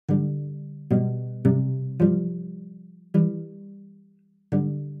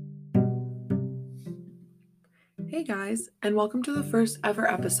Hey guys, and welcome to the first ever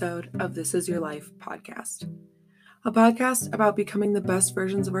episode of This Is Your Life podcast. A podcast about becoming the best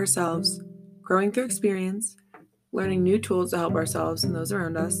versions of ourselves, growing through experience, learning new tools to help ourselves and those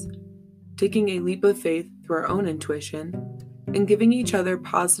around us, taking a leap of faith through our own intuition, and giving each other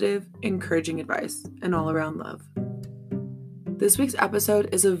positive, encouraging advice and all around love. This week's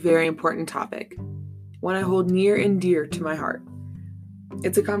episode is a very important topic, one I hold near and dear to my heart.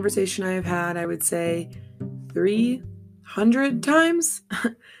 It's a conversation I have had, I would say, 300 times.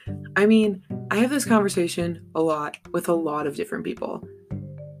 I have this conversation a lot with a lot of different people.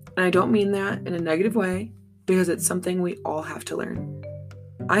 And I don't mean that in a negative way, because it's something we all have to learn.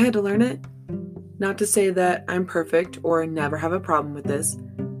 I had to learn it. Not to say that I'm perfect or never have a problem with this,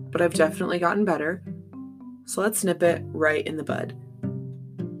 but I've definitely gotten better. So let's nip it right in the bud.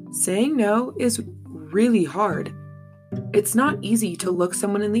 Saying no is really hard. It's not easy to look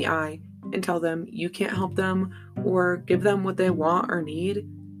someone in the eye and tell them you can't help them or give them what they want or need,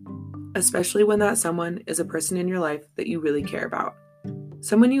 especially when that someone is a person in your life that you really care about.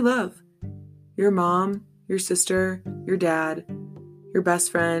 Someone you love. Your mom, your sister, your dad, your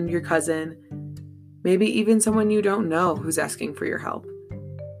best friend, your cousin, maybe even someone you don't know who's asking for your help.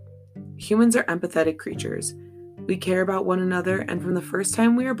 Humans are empathetic creatures. We care about one another, and from the first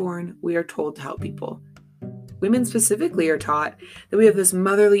time we are born, we are told to help people. Women specifically are taught that we have this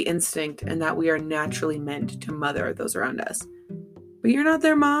motherly instinct and that we are naturally meant to mother those around us. But you're not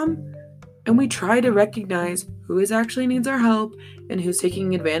their mom, and we try to recognize who actually needs our help and who's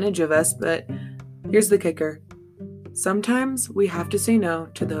taking advantage of us, but here's the kicker. Sometimes we have to say no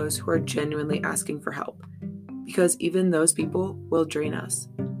to those who are genuinely asking for help, because even those people will drain us.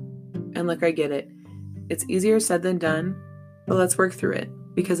 And look, I get it. It's easier said than done, but let's work through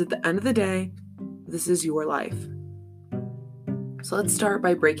it, because at the end of the day, this is your life. So let's start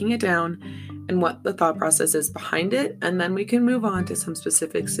by breaking it down and what the thought process is behind it, and then we can move on to some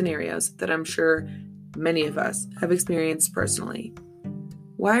specific scenarios that I'm sure many of us have experienced personally.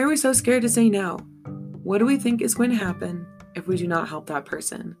 Why are we so scared to say no? What do we think is going to happen if we do not help that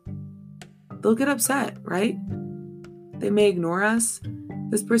person? They'll get upset, right? They may ignore us.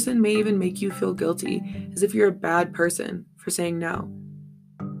 This person may even make you feel guilty, as if you're a bad person for saying no.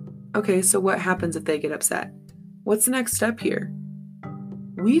 Okay, so what happens if they get upset? What's the next step here?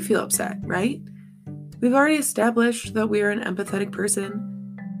 We feel upset, right? We've already established that we are an empathetic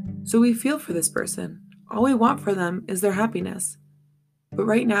person, so we feel for this person. All we want for them is their happiness. But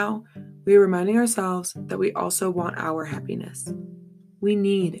right now, we are reminding ourselves that we also want our happiness. We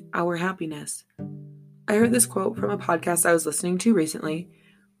need our happiness. I heard this quote from a podcast I was listening to recently.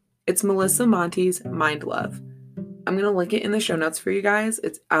 It's Melissa Monte's Mind Love. I'm going to link it in the show notes for you guys.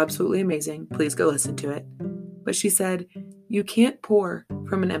 It's absolutely amazing. Please go listen to it. But she said, you can't pour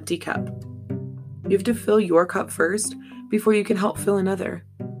from an empty cup. You have to fill your cup first before you can help fill another.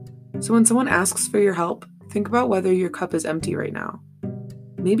 So when someone asks for your help, think about whether your cup is empty right now.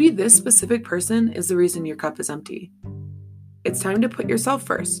 Maybe this specific person is the reason your cup is empty. It's time to put yourself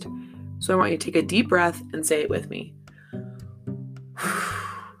first. So I want you to take a deep breath and say it with me.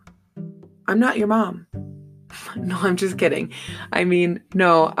 I'm not your mom. No, I'm just kidding.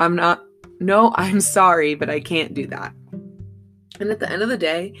 No, I'm not. No, I'm sorry, but I can't do that. And at the end of the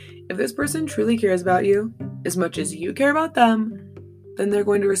day, if this person truly cares about you as much as you care about them, then they're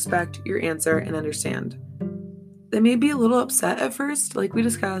going to respect your answer and understand. They may be a little upset at first, like we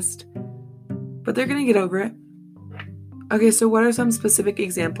discussed, but they're going to get over it. Okay, so what are some specific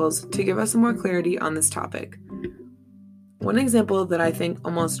examples to give us some more clarity on this topic? One example that I think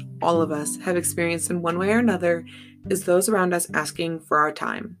almost all of us have experienced in one way or another is those around us asking for our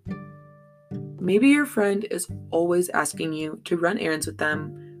time. Maybe your friend is always asking you to run errands with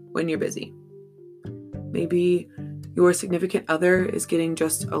them when you're busy. Maybe your significant other is getting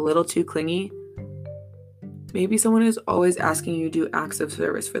just a little too clingy. Maybe someone is always asking you to do acts of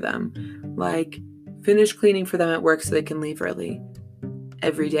service for them, like finish cleaning for them at work so they can leave early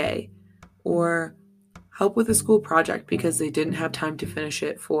every day, or help with a school project because they didn't have time to finish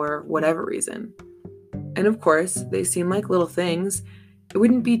it for whatever reason. And of course, they seem like little things. It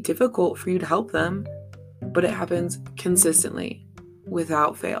wouldn't be difficult for you to help them, but it happens consistently,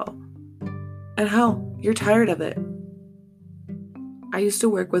 without fail. And hell, you're tired of it. I used to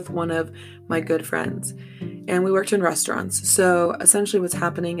work with one of my good friends, and we worked in restaurants. So essentially what's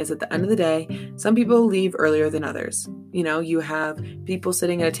happening is at the end of the day, some people leave earlier than others. You have people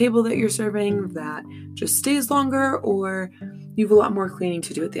sitting at a table that you're serving that just stays longer, or you have a lot more cleaning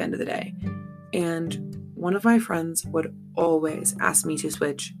to do at the end of the day. And one of my friends would always ask me to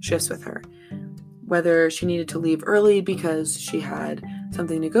switch shifts with her, whether she needed to leave early because she had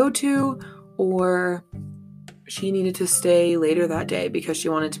something to go to, or she needed to stay later that day because she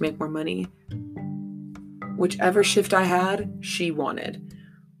wanted to make more money. Whichever shift I had, she wanted.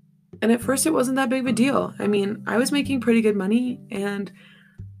 And at first it wasn't that big of a deal. I mean, I was making pretty good money and,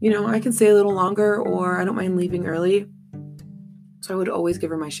 I can stay a little longer or I don't mind leaving early. So I would always give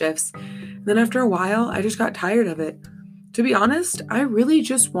her my shifts. And then after a while, I just got tired of it. To be honest, I really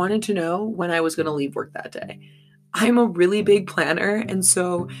just wanted to know when I was going to leave work that day. I'm a really big planner, and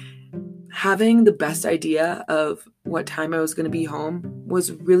so having the best idea of what time I was going to be home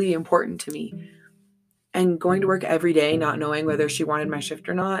was really important to me. And going to work every day, not knowing whether she wanted my shift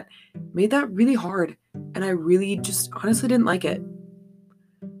or not, made that really hard. And I really just honestly didn't like it.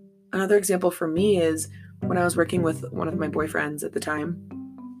 Another example for me is when I was working with one of my boyfriends at the time,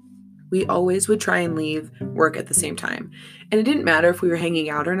 we always would try and leave work at the same time. And it didn't matter if we were hanging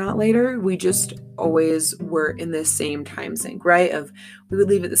out or not later. We just always were in this same time sync, right? We would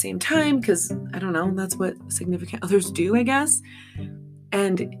leave at the same time because, I don't know, that's what significant others do, I guess.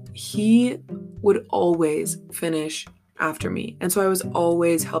 And he would always finish after me. And so I was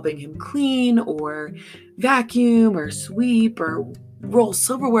always helping him clean or vacuum or sweep or roll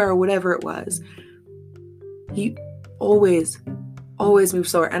silverware or whatever it was. He always move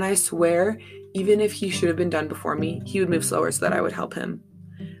slower. And I swear, even if he should have been done before me, he would move slower so that I would help him.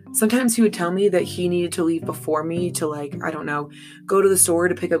 Sometimes he would tell me that he needed to leave before me to go to the store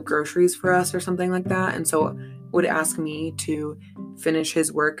to pick up groceries for us or something like that. And so would ask me to finish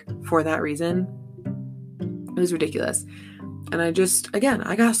his work for that reason. It was ridiculous. And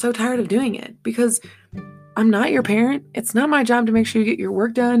I got so tired of doing it because I'm not your parent. It's not my job to make sure you get your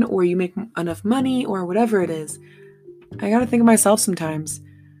work done or you make enough money or whatever it is. I got to think of myself sometimes.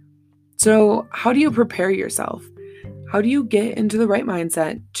 So how do you prepare yourself? How do you get into the right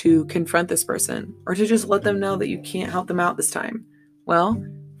mindset to confront this person or to just let them know that you can't help them out this time? Well,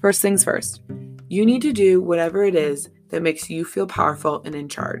 first things first, you need to do whatever it is that makes you feel powerful and in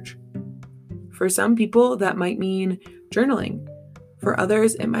charge. For some people, that might mean journaling. For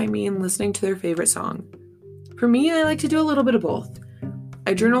others, it might mean listening to their favorite song. For me, I like to do a little bit of both.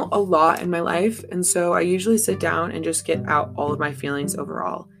 I journal a lot in my life, and so I usually sit down and just get out all of my feelings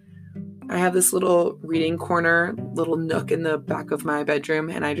overall. I have this little reading corner, little nook in the back of my bedroom,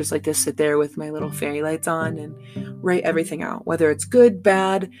 and I just like to sit there with my little fairy lights on and write everything out, whether it's good,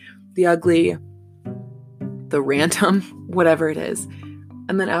 bad, the ugly, the random, whatever it is.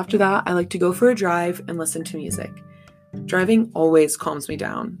 And then after that, I like to go for a drive and listen to music. Driving always calms me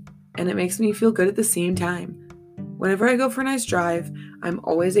down, and it makes me feel good at the same time. Whenever I go for a nice drive, I'm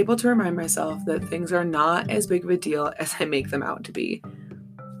always able to remind myself that things are not as big of a deal as I make them out to be.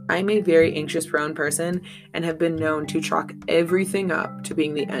 I'm a very anxious-prone person and have been known to chalk everything up to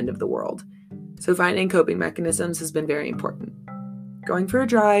being the end of the world. So finding coping mechanisms has been very important. Going for a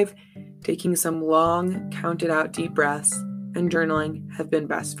drive, taking some long, counted-out deep breaths, and journaling have been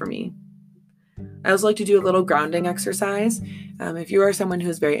best for me. I also like to do a little grounding exercise. If you are someone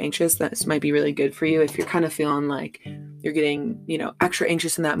who's very anxious, this might be really good for you. If you're kind of feeling like you're getting, extra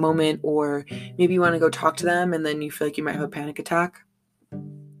anxious in that moment, or maybe you want to go talk to them and then you feel like you might have a panic attack.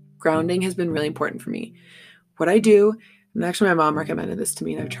 Grounding has been really important for me. What I do, and actually my mom recommended this to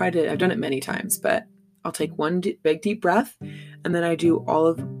me, and I've done it many times, but I'll take one big deep breath, and then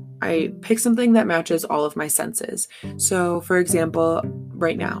I pick something that matches all of my senses. So for example,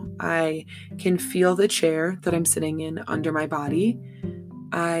 right now, I can feel the chair that I'm sitting in under my body.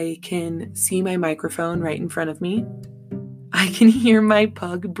 I can see my microphone right in front of me. I can hear my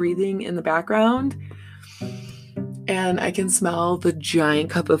pug breathing in the background. And I can smell the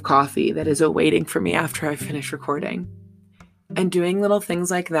giant cup of coffee that is awaiting for me after I finish recording. And doing little things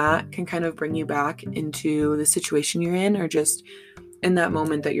like that can kind of bring you back into the situation you're in, or just in that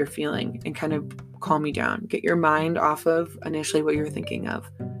moment that you're feeling, and kind of calm you down. Get your mind off of initially what you're thinking of.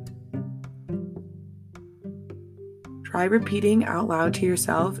 Try repeating out loud to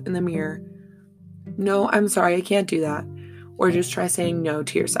yourself in the mirror, "No, I'm sorry, I can't do that." Or just try saying no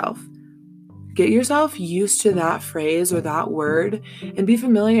to yourself. Get yourself used to that phrase or that word and be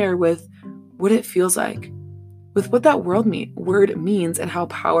familiar with what it feels like, with what that word means and how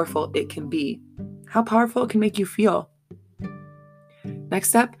powerful it can be, how powerful it can make you feel. Next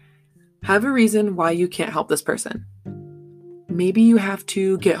step, have a reason why you can't help this person. Maybe you have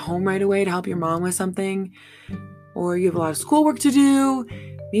to get home right away to help your mom with something, or you have a lot of schoolwork to do.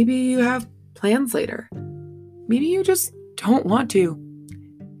 Maybe you have plans later. Maybe you just don't want to.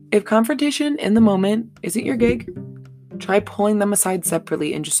 If confrontation in the moment isn't your gig, try pulling them aside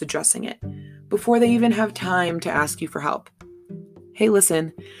separately and just addressing it before they even have time to ask you for help. Hey,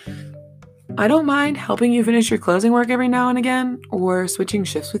 listen, I don't mind helping you finish your closing work every now and again or switching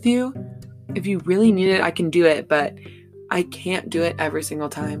shifts with you, If you really need it, I can do it, but I can't do it every single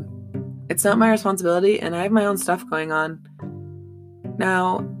time. It's not my responsibility, and I have my own stuff going on.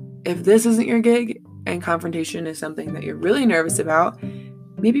 Now, if this isn't your gig and confrontation is something that you're really nervous about,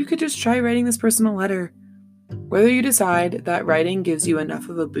 maybe you could just try writing this person a letter. Whether you decide that writing gives you enough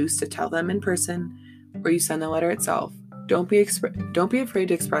of a boost to tell them in person, or you send the letter itself, don't be afraid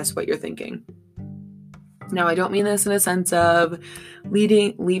to express what you're thinking. Now, I don't mean this in a sense of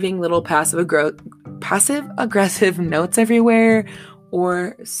leaving little passive-aggressive notes everywhere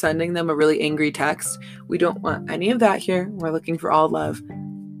or sending them a really angry text. We don't want any of that here. We're looking for all love.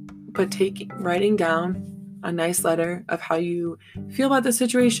 But writing down a nice letter of how you feel about the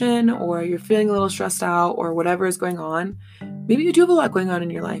situation, or you're feeling a little stressed out, or whatever is going on. Maybe you do have a lot going on in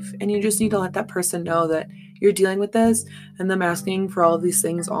your life, and you just need to let that person know that you're dealing with this, and them asking for all of these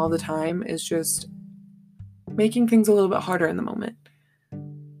things all the time is just making things a little bit harder in the moment.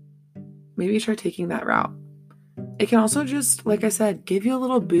 Maybe try taking that route. It can also just, like I said, give you a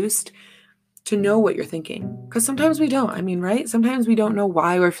little boost to know what you're thinking. Because sometimes we don't. Right? Sometimes we don't know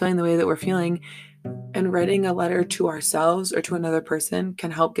why we're feeling the way that we're feeling. And writing a letter to ourselves or to another person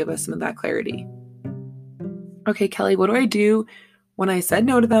can help give us some of that clarity. Okay, Kelly, what do I do when I said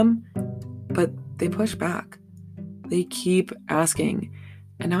no to them, but they push back? They keep asking,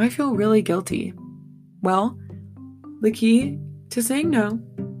 and now I feel really guilty. Well, the key to saying no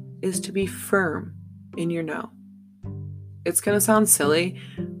is to be firm in your no. It's going to sound silly,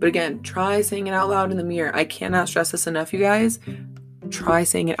 but again, try saying it out loud in the mirror. I cannot stress this enough, you guys. Try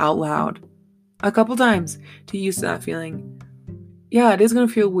saying it out loud a couple times to use that feeling. Yeah, it is going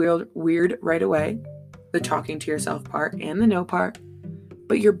to feel weird right away, the talking to yourself part and the no part,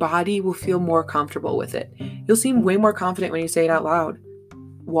 but your body will feel more comfortable with it. You'll seem way more confident when you say it out loud.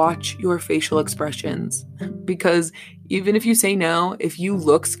 Watch your facial expressions, because even if you say no, if you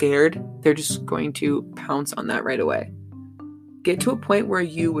look scared, they're just going to pounce on that right away. Get to a point where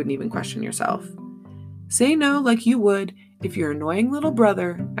you wouldn't even question yourself. Say no like you would if your annoying little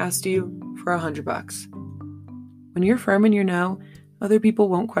brother asked you for $100. When you're firm in your no, other people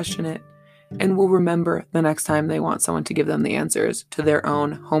won't question it and will remember the next time they want someone to give them the answers to their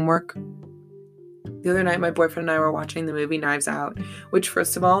own homework. The other night, my boyfriend and I were watching the movie Knives Out, which,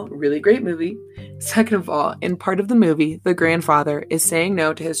 first of all, really great movie. Second of all, in part of the movie, the grandfather is saying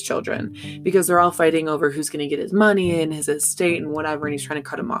no to his children because they're all fighting over who's going to get his money and his estate and whatever, and he's trying to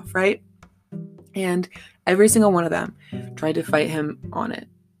cut him off, right? And every single one of them tried to fight him on it.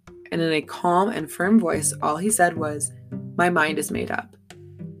 And in a calm and firm voice, all he said was, "My mind is made up."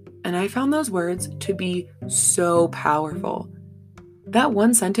 And I found those words to be so powerful. That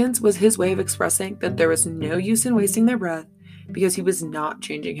one sentence was his way of expressing that there was no use in wasting their breath because he was not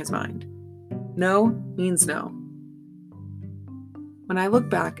changing his mind. No means no. When I look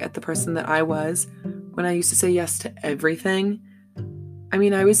back at the person that I was when I used to say yes to everything,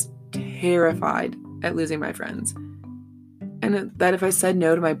 I was terrified at losing my friends. And that if I said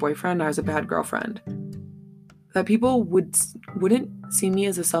no to my boyfriend, I was a bad girlfriend. That people wouldn't see me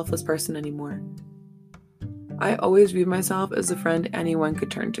as a selfless person anymore. I always viewed myself as a friend anyone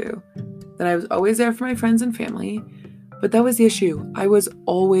could turn to. That I was always there for my friends and family, but that was the issue. I was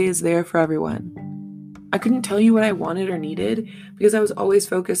always there for everyone. I couldn't tell you what I wanted or needed because I was always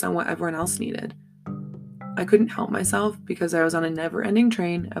focused on what everyone else needed. I couldn't help myself because I was on a never-ending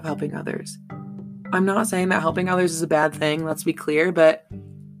train of helping others. I'm not saying that helping others is a bad thing, let's be clear, but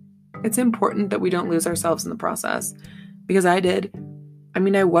it's important that we don't lose ourselves in the process. Because I did.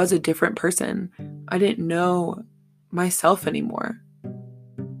 I was a different person. I didn't know myself anymore.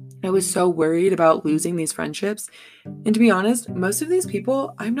 I was so worried about losing these friendships. And to be honest, most of these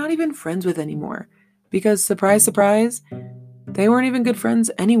people I'm not even friends with anymore. Because surprise, surprise, they weren't even good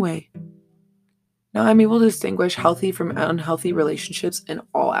friends anyway. Now I'm able to distinguish healthy from unhealthy relationships in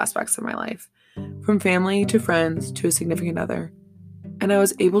all aspects of my life. From family to friends to a significant other. And I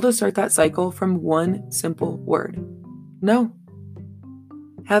was able to start that cycle from one simple word. No.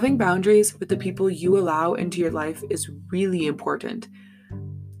 Having boundaries with the people you allow into your life is really important.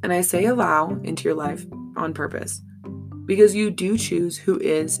 And I say allow into your life on purpose, because you do choose who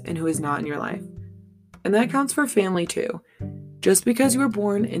is and who is not in your life. And that counts for family too. Just because you were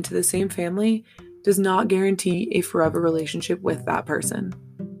born into the same family does not guarantee a forever relationship with that person.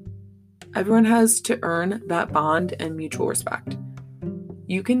 Everyone has to earn that bond and mutual respect.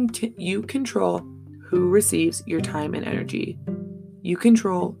 You control who receives your time and energy. You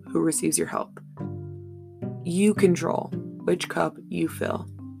control who receives your help. You control which cup you fill.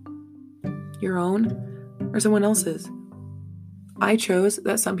 Your own or someone else's. I chose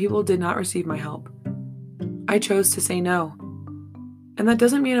that some people did not receive my help. I chose to say no. And that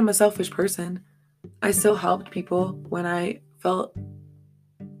doesn't mean I'm a selfish person. I still helped people when I felt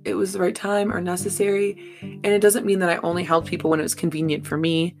it was the right time or necessary. And it doesn't mean that I only helped people when it was convenient for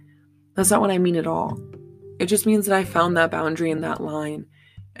me. That's not what I mean at all. It just means that I found that boundary and that line.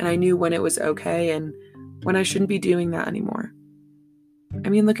 And I knew when it was okay and when I shouldn't be doing that anymore. I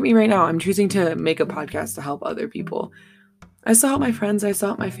mean, look at me right now. I'm choosing to make a podcast to help other people. I still help my friends. I still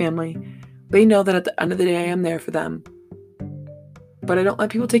help my family. They know that at the end of the day, I am there for them. But I don't let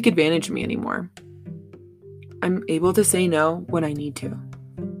people take advantage of me anymore. I'm able to say no when I need to.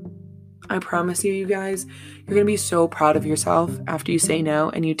 I promise you guys, you're going to be so proud of yourself after you say no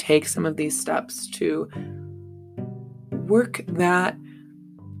and you take some of these steps to work that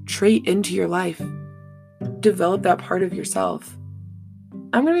trait into your life. Develop that part of yourself.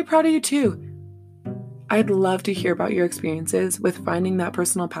 I'm going to be proud of you too. I'd love to hear about your experiences with finding that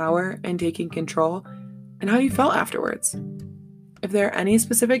personal power and taking control and how you felt afterwards. If there are any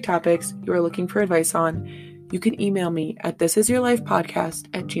specific topics you are looking for advice on, you can email me at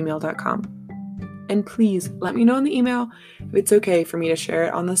thisisyourlifepodcast@gmail.com. And please let me know in the email if it's okay for me to share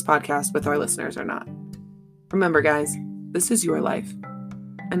it on this podcast with our listeners or not. Remember, guys, this is your life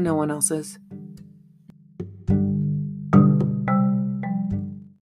and no one else's.